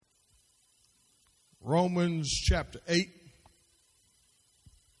Romans chapter 8.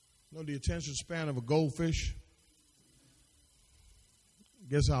 Know the attention span of a goldfish?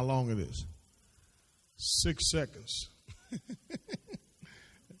 Guess how long it is? 6 seconds.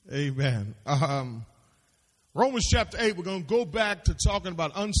 Amen. Romans chapter 8, we're going to go back to talking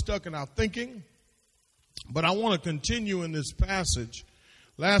about unstuck in our thinking. But I want to continue in this passage.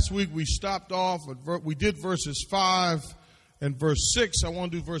 Last week we stopped off, we did verses 5 and verse 6. I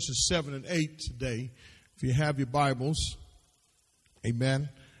want to do verses 7 and 8 today. If you have your Bibles, amen.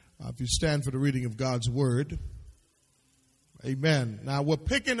 If you stand for the reading of God's word, amen. Now we're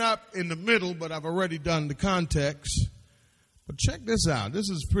picking up in the middle, but I've already done the context. But check this out. This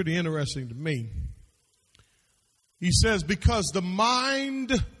is pretty interesting to me. He says, because the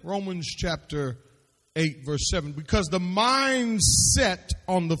mind, Romans chapter 8, verse 7, because the mind set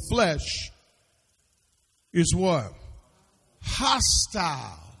on the flesh is what?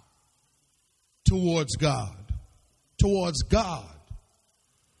 Hostile towards God. Towards God.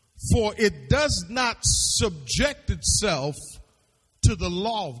 For it does not subject itself to the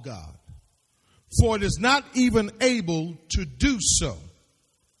law of God. For it is not even able to do so.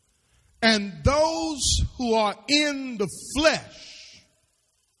 And those who are in the flesh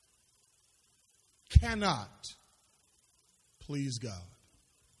cannot please God.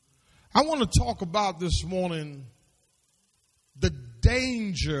 I want to talk about this morning the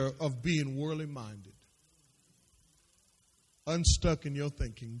danger of being worldly minded. Unstuck in your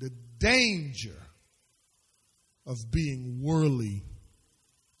thinking. The danger of being worldly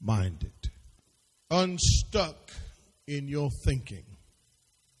minded. Unstuck in your thinking.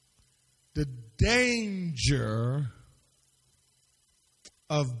 The danger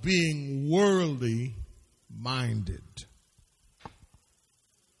of being worldly minded.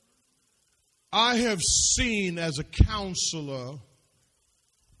 I have seen as a counselor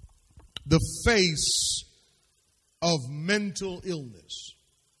the face of mental illness.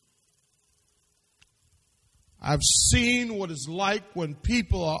 I've seen what it's like when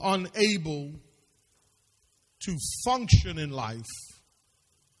people are unable to function in life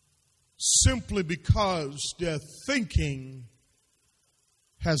simply because their thinking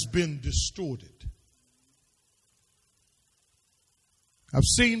has been distorted. I've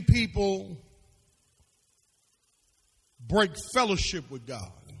seen people break fellowship with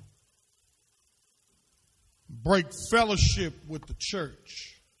God, break fellowship with the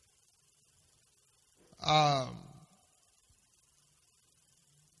church,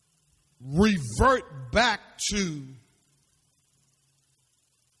 revert back to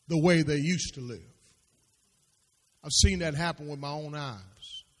the way they used to live. I've seen that happen with my own eyes.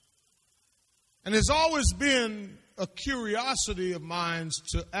 And there's always been a curiosity of mine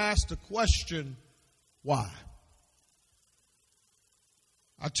to ask the question, why?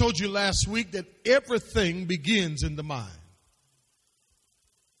 I told you last week that everything begins in the mind.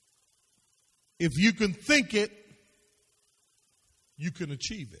 If you can think it, you can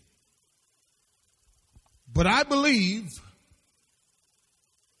achieve it. But I believe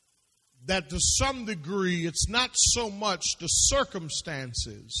that to some degree it's not so much the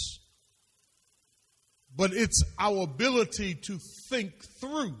circumstances, but it's our ability to think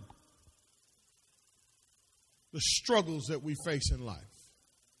through the struggles that we face in life.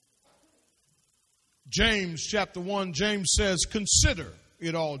 James chapter 1, James says, consider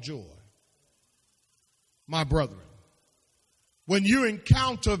it all joy, my brethren, when you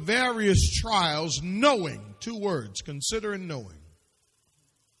encounter various trials, knowing, 2 words, consider and knowing.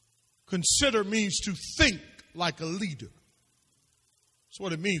 Consider means to think like a leader. That's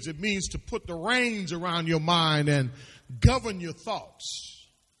what it means. It means to put the reins around your mind and govern your thoughts.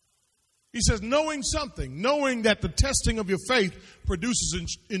 He says, knowing something, knowing that the testing of your faith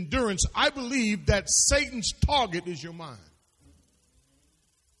produces endurance. I believe that Satan's target is your mind.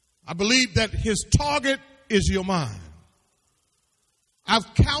 I believe that his target is your mind.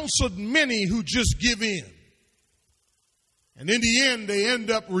 I've counseled many who just give in. And in the end, they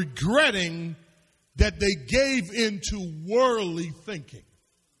end up regretting that they gave into worldly thinking.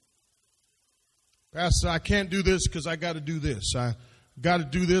 Pastor, I can't do this because I got to do this. I got to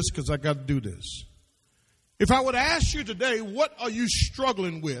do this because I got to do this. If I would ask you today, what are you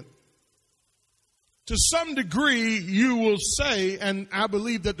struggling with? To some degree, you will say, and I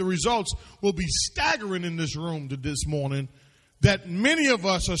believe that the results will be staggering in this room this morning, that many of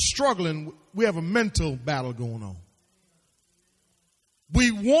us are struggling. We have a mental battle going on.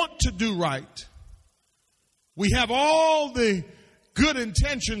 We want to do right. We have all the good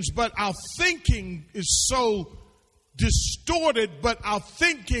intentions, but our thinking is so distorted, but our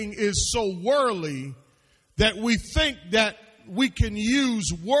thinking is so worldly that we think that we can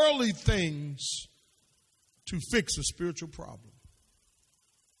use worldly things to fix a spiritual problem.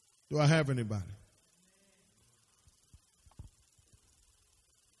 Do I have anybody?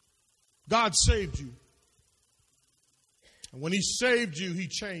 God saved you. And when he saved you, he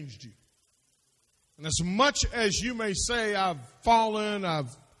changed you. And as much as you may say, I've fallen,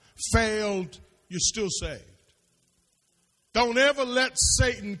 I've failed, you're still saved. Don't ever let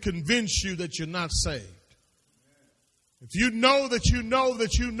Satan convince you that you're not saved. If you know that you know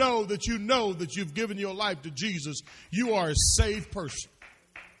that you know that you know that you've given your life to Jesus, you are a saved person.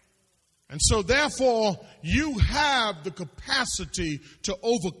 And so therefore, you have the capacity to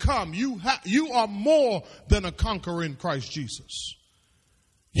overcome. You are more than a conqueror in Christ Jesus.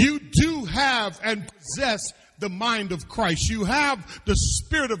 You do have and possess the mind of Christ. You have the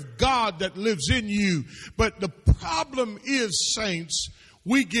Spirit of God that lives in you. But the problem is, saints,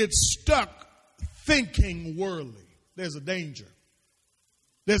 we get stuck thinking worldly. There's a danger.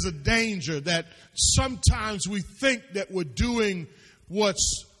 There's a danger that sometimes we think that we're doing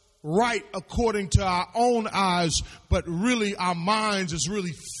what's right according to our own eyes, but really our minds is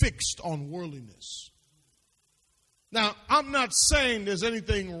really fixed on worldliness. Now, I'm not saying there's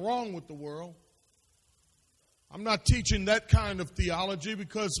anything wrong with the world. I'm not teaching that kind of theology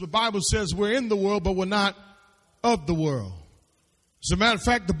because the Bible says we're in the world, but we're not of the world. As a matter of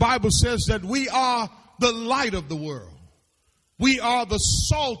fact, the Bible says that we are the light of the world. We are the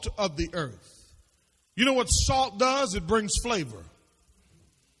salt of the earth. You know what salt does? It brings flavor.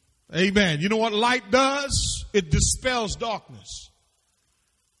 Amen. You know what light does? It dispels darkness.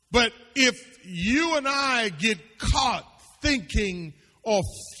 But if you and I get caught thinking or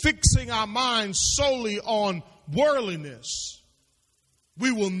fixing our minds solely on worldliness,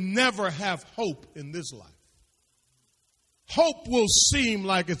 we will never have hope in this life. Hope will seem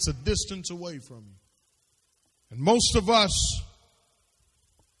like it's a distance away from you. And most of us,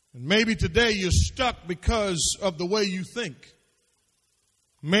 and maybe today you're stuck because of the way you think.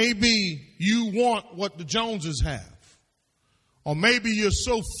 Maybe you want what the Joneses have. Or maybe you're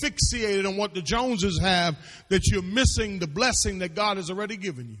so fixated on what the Joneses have that you're missing the blessing that God has already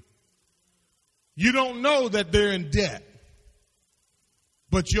given you. You don't know that they're in debt,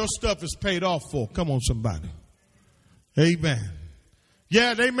 but your stuff is paid off for. Come on, somebody. Amen.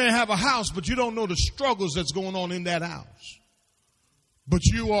 Yeah, they may have a house, but you don't know the struggles that's going on in that house. But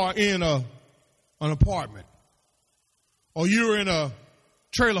you are in an apartment, or you're in a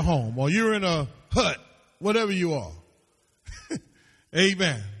trailer home, or you're in a hut, whatever you are.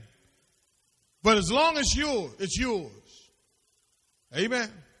 Amen. But as long as it's yours. Amen.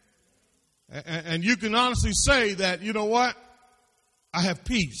 And you can honestly say that, you know what? I have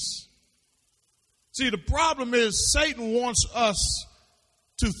peace. See, the problem is Satan wants us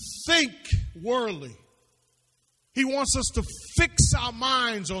to think worldly. He wants us to fix our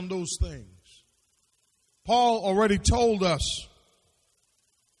minds on those things. Paul already told us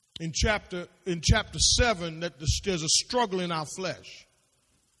in chapter 7 that there's a struggle in our flesh.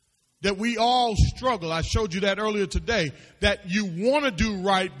 That we all struggle. I showed you that earlier today. That you want to do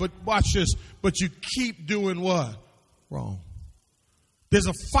right, but watch this, but you keep doing what? Wrong. There's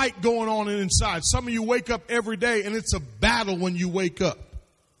a fight going on inside. Some of you wake up every day and it's a battle when you wake up.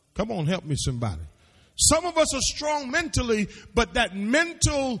 Come on, help me somebody. Some of us are strong mentally, but that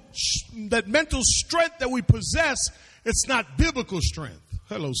mental strength that we possess, it's not biblical strength.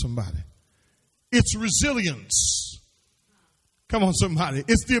 Hello, somebody. It's resilience. Come on, somebody.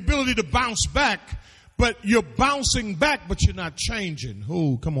 It's the ability to bounce back, but you're bouncing back, but you're not changing.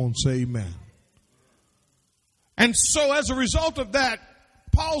 Oh, come on, say amen. And so as a result of that,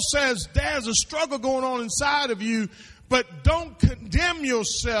 Paul says there's a struggle going on inside of you, but don't condemn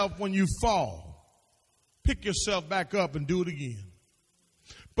yourself when you fall. Pick yourself back up and do it again.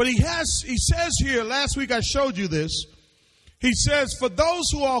 But he says here, last week I showed you this. He says, for those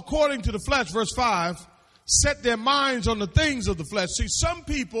who are according to the flesh, verse 5, set their minds on the things of the flesh. See, some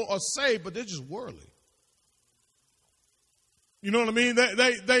people are saved, but they're just worldly. You know what I mean?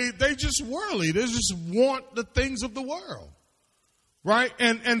 They just worldly. They just want the things of the world. Right?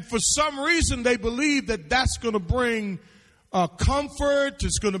 And for some reason, they believe that that's going to bring comfort.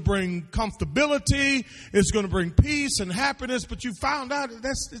 It's going to bring comfortability. It's going to bring peace and happiness. But you found out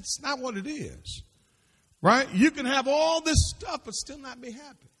that it's not what it is. Right? You can have all this stuff but still not be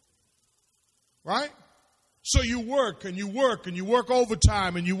happy. Right? So you work and you work and you work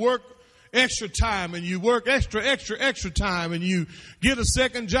overtime and you work extra time and you work extra time and you get a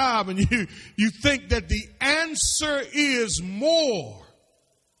second job and you think that the answer is more.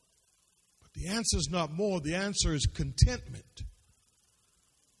 But the answer is not more. The answer is contentment.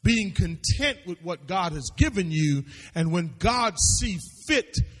 Being content with what God has given you, and when God sees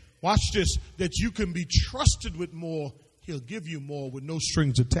fit watch this, that you can be trusted with more, he'll give you more with no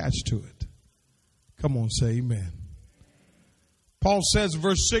strings attached to it. Come on, say amen. Paul says in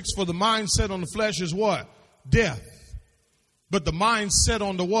verse 6, for the mind set on the flesh is what? Death. But the mind set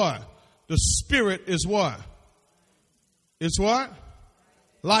on the what? The spirit is what? It's what?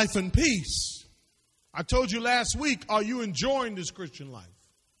 Life and peace. I told you last week, are you enjoying this Christian life?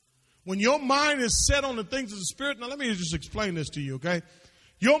 When your mind is set on the things of the Spirit, now let me just explain this to you, okay?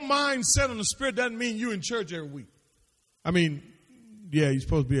 Your mind set on the Spirit doesn't mean you're in church every week. I mean, yeah, you're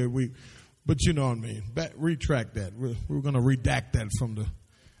supposed to be every week, but you know what I mean. Retract that. We're going to redact that from the...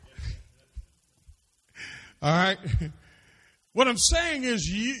 All right? What I'm saying is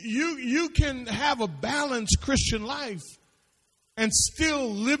you can have a balanced Christian life and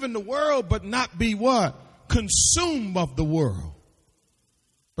still live in the world, but not be what? Consumed of the world.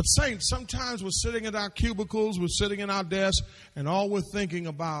 But saints, sometimes we're sitting at our cubicles, we're sitting in our desks, and all we're thinking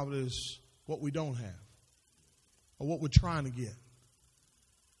about is what we don't have or what we're trying to get.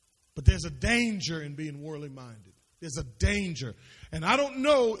 But there's a danger in being worldly minded. There's a danger. And I don't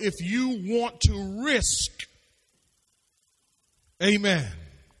know if you want to risk, amen,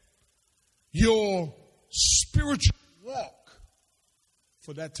 your spiritual walk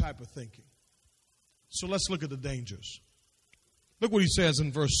for that type of thinking. So let's look at the dangers. Look what he says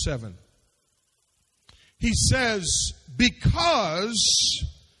in verse 7. He says, because,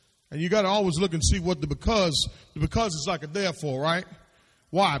 and you got to always look and see what the because is like a therefore, right?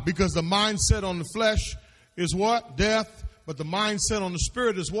 Why? Because the mindset on the flesh is what? Death. But the mindset on the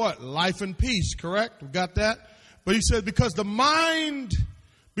spirit is what? Life and peace, correct? We got that? But he said, because the mindset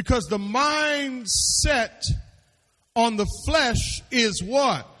on the flesh is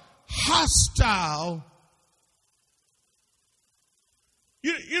what? Hostile.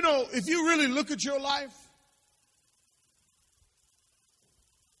 You know, if you really look at your life,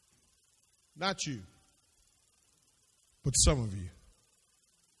 not you, but some of you,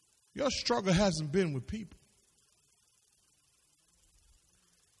 your struggle hasn't been with people.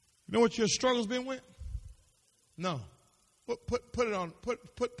 You know what your struggle's been with? No. Put it on.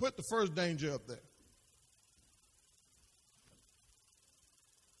 Put the first danger up there.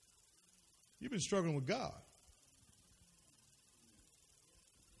 You've been struggling with God.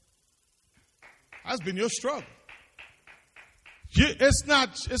 That's been your struggle. It's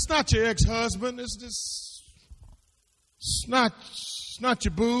not your ex-husband. It's not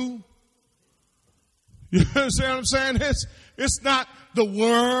your boo. You understand what I'm saying? It's not the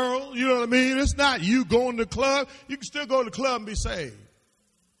world. You know what I mean? It's not you going to the club. You can still go to the club and be saved.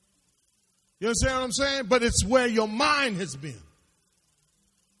 You understand what I'm saying? But it's where your mind has been.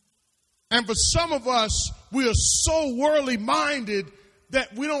 And for some of us, we are so worldly minded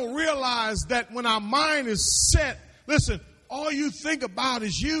that we don't realize that when our mind is set, listen, all you think about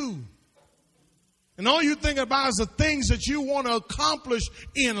is you. And all you think about is the things that you want to accomplish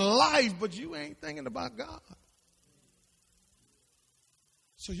in life, but you ain't thinking about God.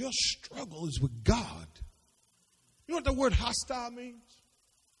 So your struggle is with God. You know what the word hostile means?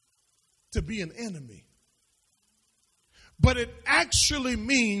 To be an enemy. But it actually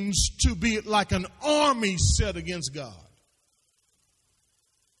means to be like an army set against God.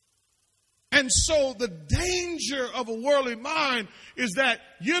 And so the danger of a worldly mind is that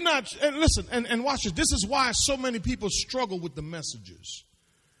you're not, and listen, and watch this. This is why so many people struggle with the messages.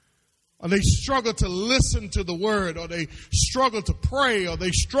 Or they struggle to listen to the word, or they struggle to pray, or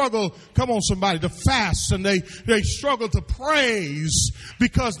they struggle, come on somebody, to fast, and they struggle to praise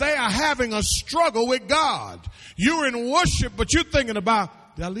because they are having a struggle with God. You're in worship, but you're thinking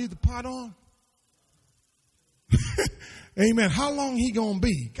about, did I leave the pot on? Amen. How long he gonna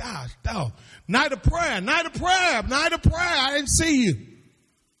be? Gosh, oh, night of prayer. I didn't see you.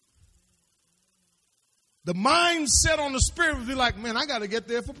 The mindset on the spirit would be like, man, I got to get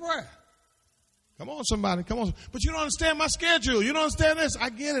there for prayer. Come on, somebody. Come on. But you don't understand my schedule. You don't understand this. I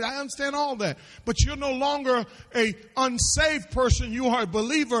get it. I understand all that. But you're no longer a unsaved person. You are a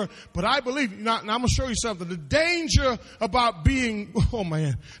believer. But I believe. Now I'm going to show you something. The danger about being,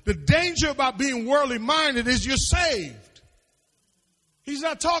 the danger about being worldly minded is you're saved. He's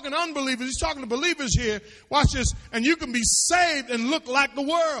not talking to unbelievers. He's talking to believers here. Watch this. And you can be saved and look like the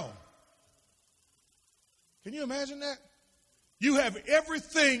world. Can you imagine that? You have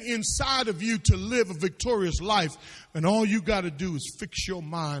everything inside of you to live a victorious life, and all you got to do is fix your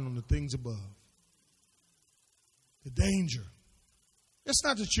mind on the things above. The danger. It's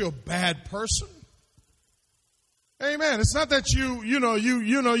not that you're a bad person. Amen. It's not that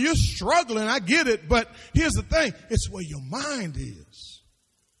you're struggling. I get it, but here's the thing. It's where your mind is.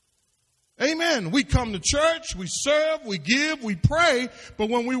 Amen. We come to church, we serve, we give, we pray, but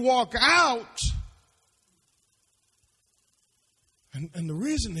when we walk out, and the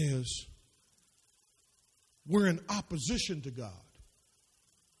reason is we're in opposition to God.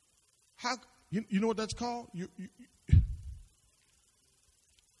 How you know what that's called? You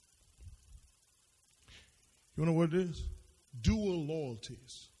know what it is? Dual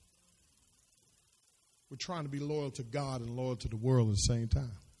loyalties. We're trying to be loyal to God and loyal to the world at the same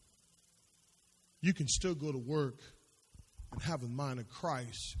time. You can still go to work and have the mind of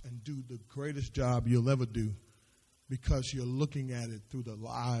Christ and do the greatest job you'll ever do because you're looking at it through the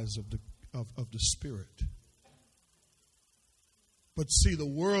eyes of the Spirit. But see, the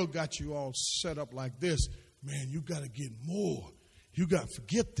world got you all set up like this. Man, you got to get more. You got to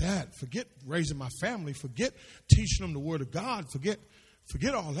forget that. Forget raising my family. Forget teaching them the Word of God. Forget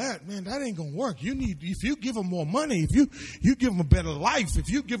all that. Man, that ain't going to work. If you give them more money, if you give them a better life, if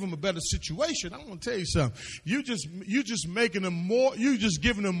you give them a better situation, I'm going to tell you something. You just making them more, you just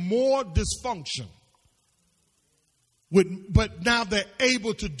giving them more dysfunction. But now they're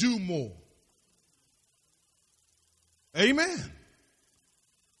able to do more. Amen.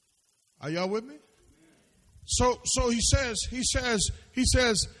 Are y'all with me? So he says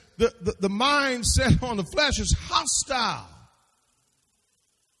the mind set on the flesh is hostile.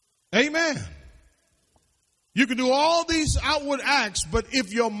 Amen. You can do all these outward acts, but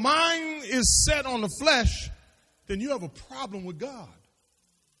if your mind is set on the flesh, then you have a problem with God.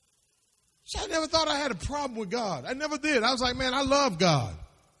 So I never thought I had a problem with God. I never did. I was like, man, I love God.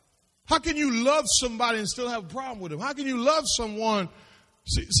 How can you love somebody and still have a problem with him? How can you love someone?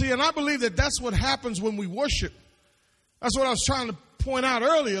 See, and I believe that that's what happens when we worship. That's what I was trying to point out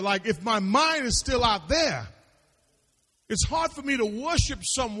earlier. Like, if my mind is still out there, it's hard for me to worship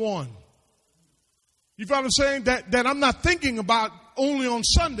someone. You know what I'm saying? That I'm not thinking about only on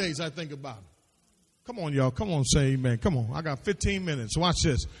Sundays. I think about it. Come on, y'all. Come on, say amen. Come on. I got 15 minutes. Watch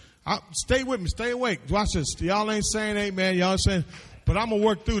this. Stay with me. Stay awake. Watch this. Y'all ain't saying amen. Y'all saying, but I'm going to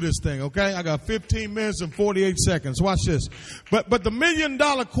work through this thing, okay? I got 15 minutes and 48 seconds. Watch this. But the $1 million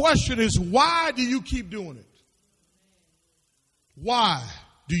question is, why do you keep doing it? Why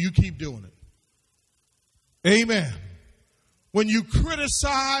do you keep doing it? Amen. When you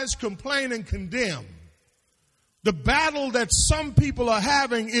criticize, complain, and condemn, the battle that some people are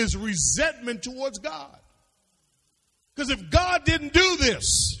having is resentment towards God. Because if God didn't do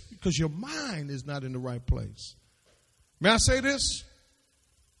this, because your mind is not in the right place. May I say this?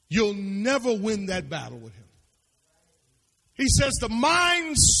 You'll never win that battle with him. He says the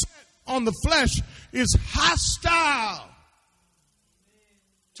mindset on the flesh is hostile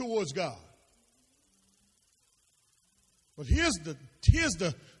towards God. But here's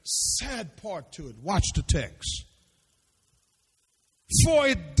the sad part to it. Watch the text. For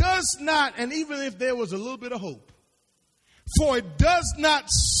it does not, and even if there was a little bit of hope, for it does not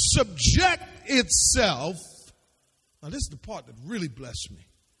subject itself. Now this is the part that really blessed me.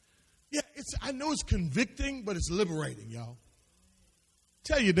 Yeah, I know it's convicting, but it's liberating, y'all.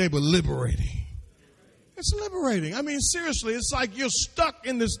 Tell your neighbor, liberating. It's liberating. I mean, seriously, it's like you're stuck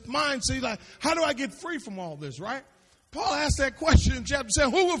in this mindset. Like, how do I get free from all this, right? Paul asked that question in chapter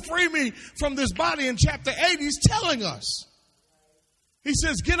 7. Who will free me from this body? In chapter 8, he's telling us. He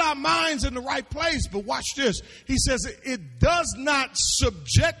says, get our minds in the right place. But watch this. He says, it does not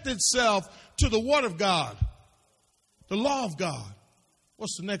subject itself to the word of God, the law of God.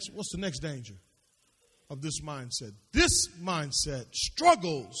 What's the next danger of this mindset? This mindset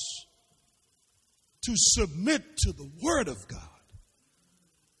struggles to submit to the word of God.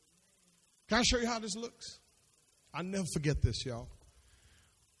 Can I show you how this looks? I'll never forget this, y'all.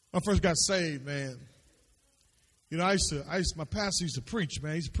 When I first got saved, man, you know, my pastor used to preach,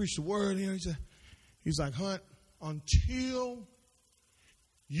 man. He used to preach the word. You know, he's like, Hunt, until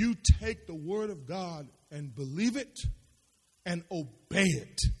you take the word of God and believe it and obey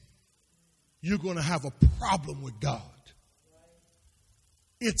it, you're going to have a problem with God.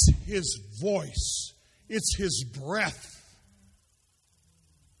 It's his voice. It's his breath.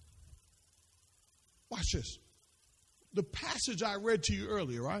 Watch this. The passage I read to you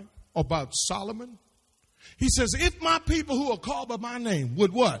earlier, right, about Solomon. He says, if my people who are called by my name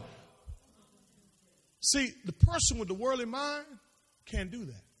would what? See, the person with the worldly mind can't do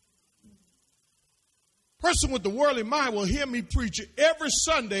that. Person with the worldly mind will hear me preach every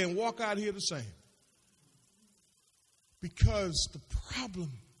Sunday and walk out here the same. Because the problem,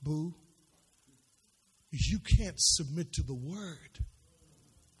 boo, is you can't submit to the word.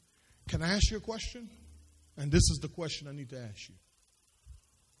 Can I ask you a question? And this is the question I need to ask you.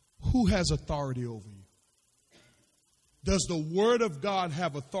 Who has authority over you? Does the word of God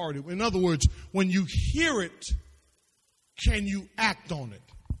have authority? In other words, when you hear it, can you act on it?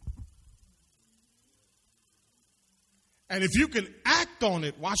 And if you can act on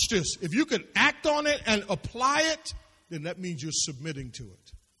it, watch this. If you can act on it and apply it, then that means you're submitting to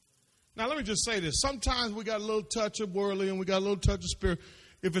it. Now, let me just say this. Sometimes we got a little touch of worldly and we got a little touch of spirit.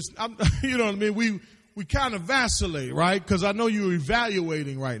 If it's, you know what I mean? We kind of vacillate, right? Because I know you're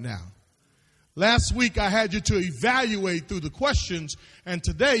evaluating right now. Last week I had you to evaluate through the questions, and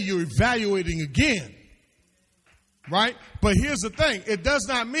today you're evaluating again. Right? But here's the thing. It does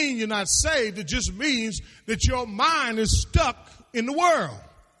not mean you're not saved. It just means that your mind is stuck in the world.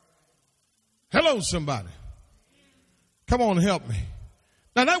 Hello, somebody. Come on, help me.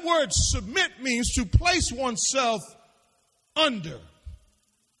 Now, that word submit means to place oneself under.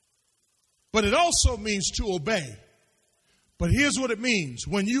 But it also means to obey. But here's what it means.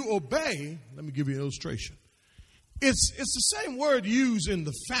 When you obey, let me give you an illustration. It's the same word used in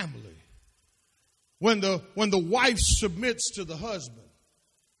the family. When the wife submits to the husband,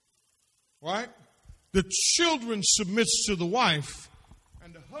 right? The children submits to the wife,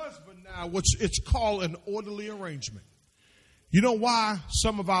 and the husband now, it's called an orderly arrangement. You know why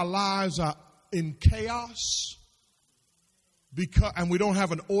some of our lives are in chaos? And we don't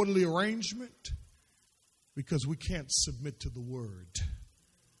have an orderly arrangement? Because we can't submit to the word.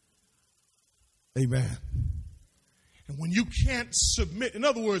 Amen. And when you can't submit, in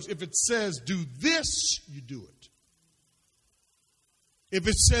other words, if it says do this, you do it. If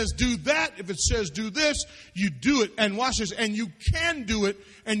it says do that, if it says do this, you do it. And watch this, and you can do it,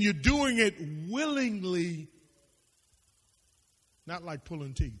 and you're doing it willingly, not like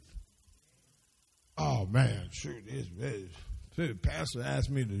pulling teeth. Oh, man, shoot, the pastor asked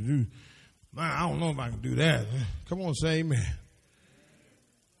me to do, man, I don't know if I can do that. Come on, say amen.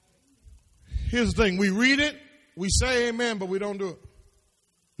 Here's the thing, we read it. We say amen, but we don't do it.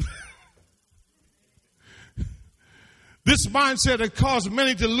 This mindset has caused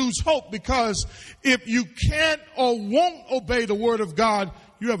many to lose hope, because if you can't or won't obey the word of God,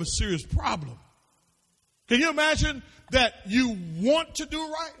 you have a serious problem. Can you imagine that you want to do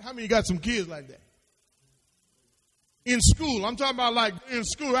right? How many of you got some kids like that? In school, I'm talking about like in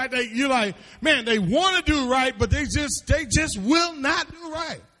school, right? You're like, man, they want to do right, but they just will not do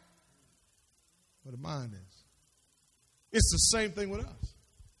right. But the mind is. It's the same thing with us.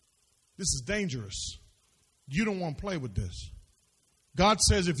 This is dangerous. You don't want to play with this. God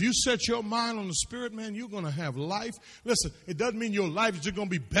says if you set your mind on the Spirit, man, you're going to have life. Listen, it doesn't mean your life is just going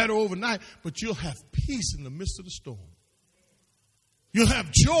to be better overnight, but you'll have peace in the midst of the storm. You'll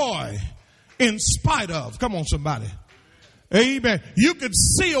have joy in spite of. Come on, somebody. Amen. You can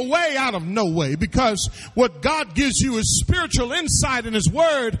see a way out of no way, because what God gives you is spiritual insight in His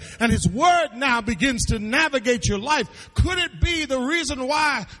Word, and His Word now begins to navigate your life. Could it be the reason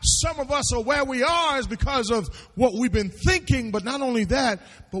why some of us are where we are is because of what we've been thinking? But not only that,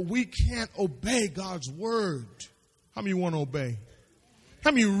 but we can't obey God's Word. How many want to obey?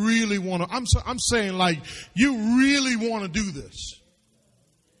 How many really want to? I'm saying like you really want to do this.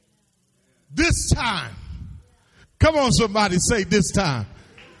 This time. Come on, somebody, say this time.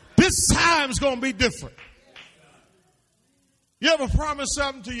 This time is going to be different. You ever promise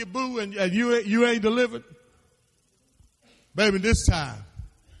something to your boo and you ain't delivered? Baby, this time,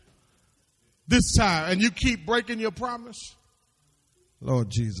 and you keep breaking your promise? Lord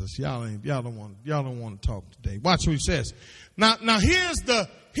Jesus, y'all don't want to talk today. Watch what He says. Now here's the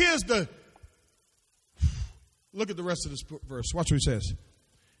look at the rest of this verse. Watch what He says.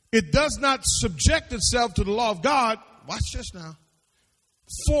 It does not subject itself to the law of God. Watch this now.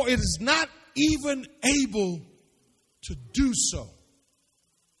 For it is not even able to do so.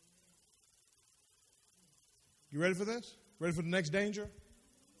 You ready for this? Ready for the next danger?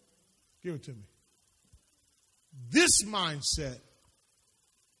 Give it to me. This mindset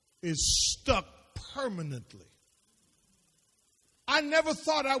is stuck permanently. I never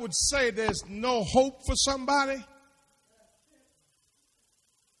thought I would say there's no hope for somebody.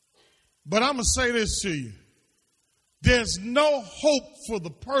 But I'm going to say this to you. There's no hope for the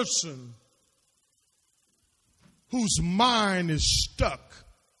person whose mind is stuck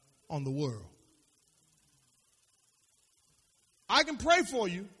on the world. I can pray for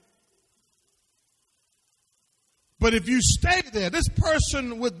you. But if you stay there, this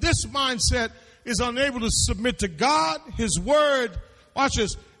person with this mindset is unable to submit to God, His Word, watch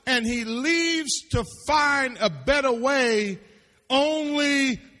this, and he leaves to find a better way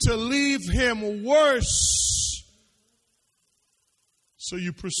only to leave him worse. So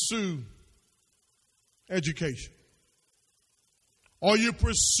you pursue education. or you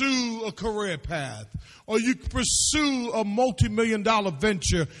pursue a career path, or you pursue a multi-million-dollar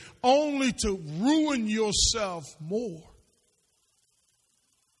venture only to ruin yourself more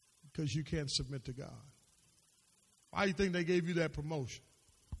because you can't submit to God. Why do you think they gave you that promotion?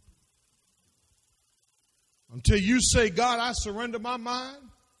 Until you say, God, I surrender my mind,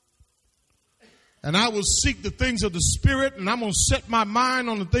 and I will seek the things of the Spirit, and I'm going to set my mind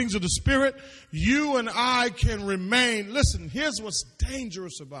on the things of the Spirit, you and I can remain. Listen, here's what's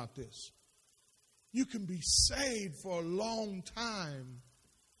dangerous about this. You can be saved for a long time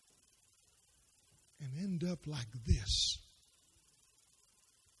and end up like this,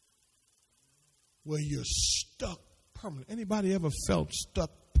 where you're stuck permanently. Anybody ever felt stuck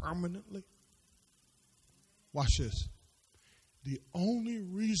permanently? Watch this. The only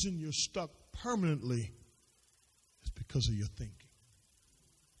reason you're stuck permanently is because of your thinking.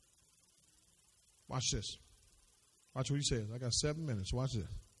 Watch this. Watch what he says. I got 7 minutes. Watch this.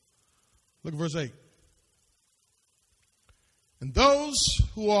 Look at verse 8. And those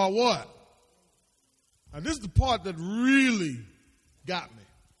who are what? Now this is the part that really got me.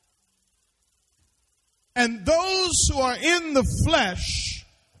 And those who are in the flesh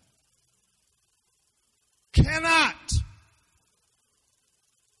cannot.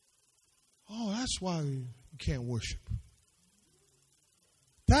 Oh, that's why you can't worship.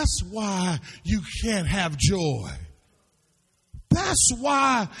 That's why you can't have joy. That's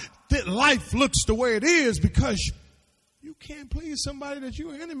why that life looks the way it is, because you can't please somebody that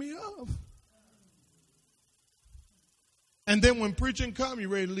you're an enemy of. And then when preaching comes, you're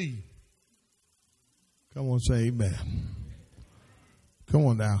ready to leave. Come on, say amen. Come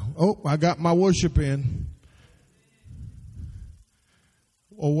on now. Oh, I got my worship in.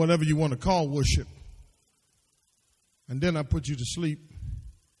 Or whatever you want to call worship. And then I put you to sleep.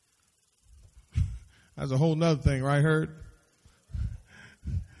 That's a whole nother thing, right, Herd?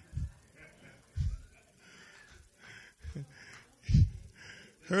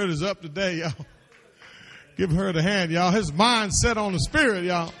 Herd is up today, y'all. Give Herd a hand, y'all. His mind's set on the Spirit,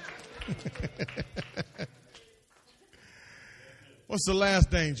 y'all. What's the last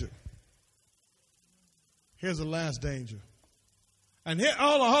danger? Here's the last danger. And here,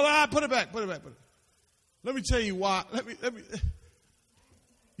 hold on, put it back. Let me tell you why.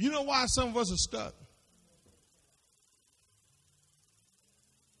 You know why some of us are stuck?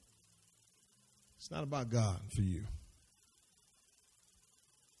 It's not about God for you.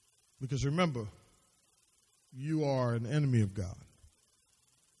 Because remember, you are an enemy of God.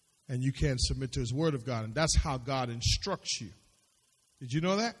 And you can't submit to his word of God. And that's how God instructs you. Did you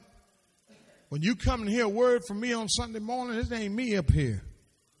know that? When you come and hear a word from me on Sunday morning, it ain't me up here.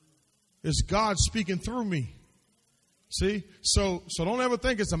 It's God speaking through me. See? So don't ever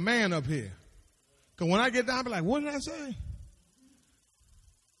think it's a man up here. Because when I get down, I'll be like, what did I say?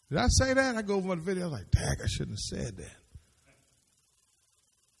 Did I say that? I go over the video, I was like, dang, I shouldn't have said that.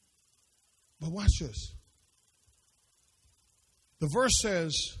 But watch this. The verse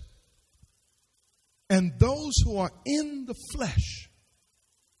says, and those who are in the flesh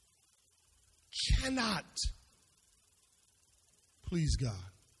cannot please God.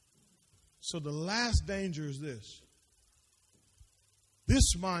 So the last danger is this.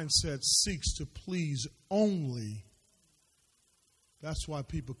 This mindset seeks to please only. That's why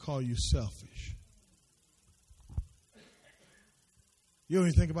people call you selfish. You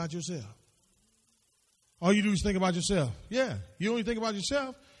only think about yourself. All you do is think about yourself. Yeah, you only think about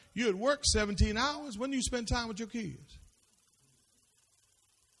yourself. You're at work 17 hours. When do you spend time with your kids?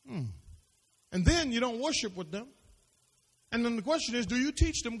 And then you don't worship with them. And then the question is, do you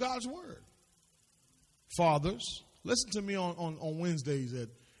teach them God's word? Fathers, listen to me on Wednesdays at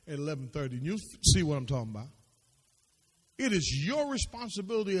 11:30, and you'll see what I'm talking about. It is your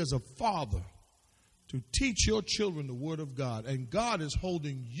responsibility as a father to teach your children the word of God, and God is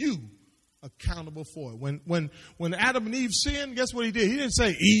holding you accountable for it. When Adam and Eve sinned, guess what he did? He didn't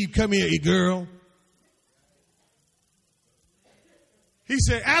say, Eve, come here, girl. He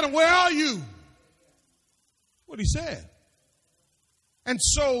said, Adam, where are you? What he said. And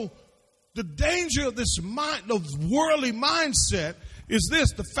so the danger of this worldly mindset is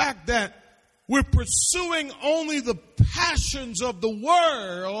this, the fact that we're pursuing only the passions of the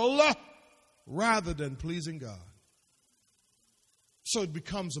world rather than pleasing God. So it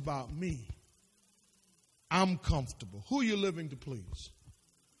becomes about me. I'm comfortable. Who are you living to please?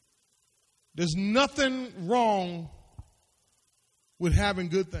 There's nothing wrong with having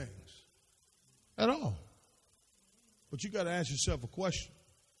good things at all. But you got to ask yourself a question.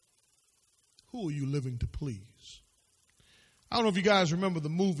 Who are you living to please? I don't know if you guys remember the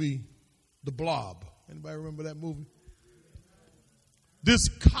movie The Blob. Anybody remember that movie? this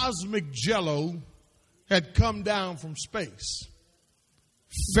cosmic jello had come down from space,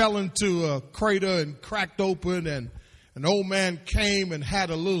 fell into a crater and cracked open, and an old man came and had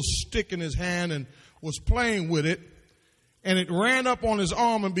a little stick in his hand and was playing with it, and it ran up on his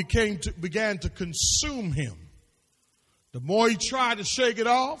arm and began to consume him. The more he tried to shake it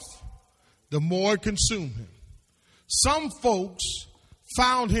off, the more it consumed him. Some folks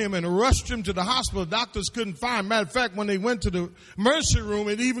found him and rushed him to the hospital. Doctors couldn't find him. Matter of fact, when they went to the emergency room,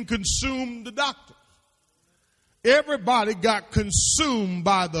 it even consumed the doctor. Everybody got consumed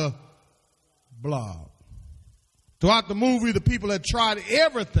by the blob. Throughout the movie, the people had tried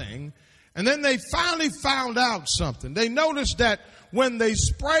everything, and then they finally found out something. They noticed that when they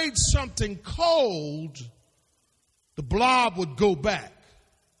sprayed something cold, the blob would go back.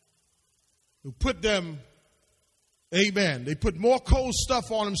 They put them, amen, they put more cold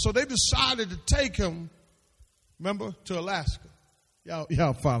stuff on him, so they decided to take him, remember, to Alaska.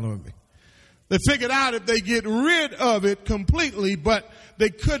 Y'all following me? They figured out if they get rid of it completely, but they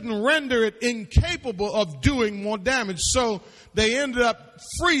couldn't render it incapable of doing more damage. So they ended up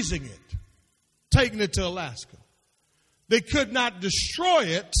freezing it, taking it to Alaska. They could not destroy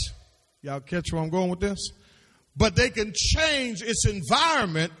it. Y'all catch where I'm going with this? But they can change its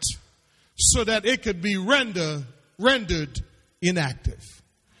environment so that it could be rendered inactive.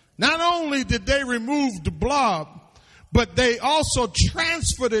 Not only did they remove the blob, but they also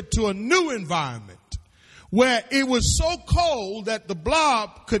transferred it to a new environment where it was so cold that the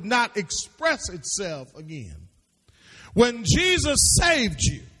blob could not express itself again. When Jesus saved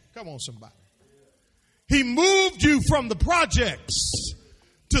you, come on somebody, he moved you from the projects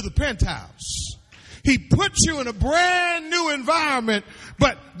to the penthouse. He put you in a brand new environment,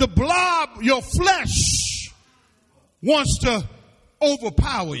 but the blob, your flesh, wants to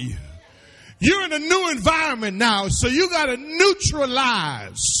overpower you. You're in a new environment now, so you got to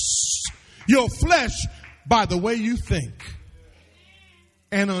neutralize your flesh by the way you think.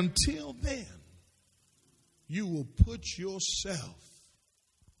 And until then, you will put yourself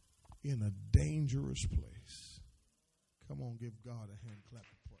in a dangerous place. Come on, give God a hand clap.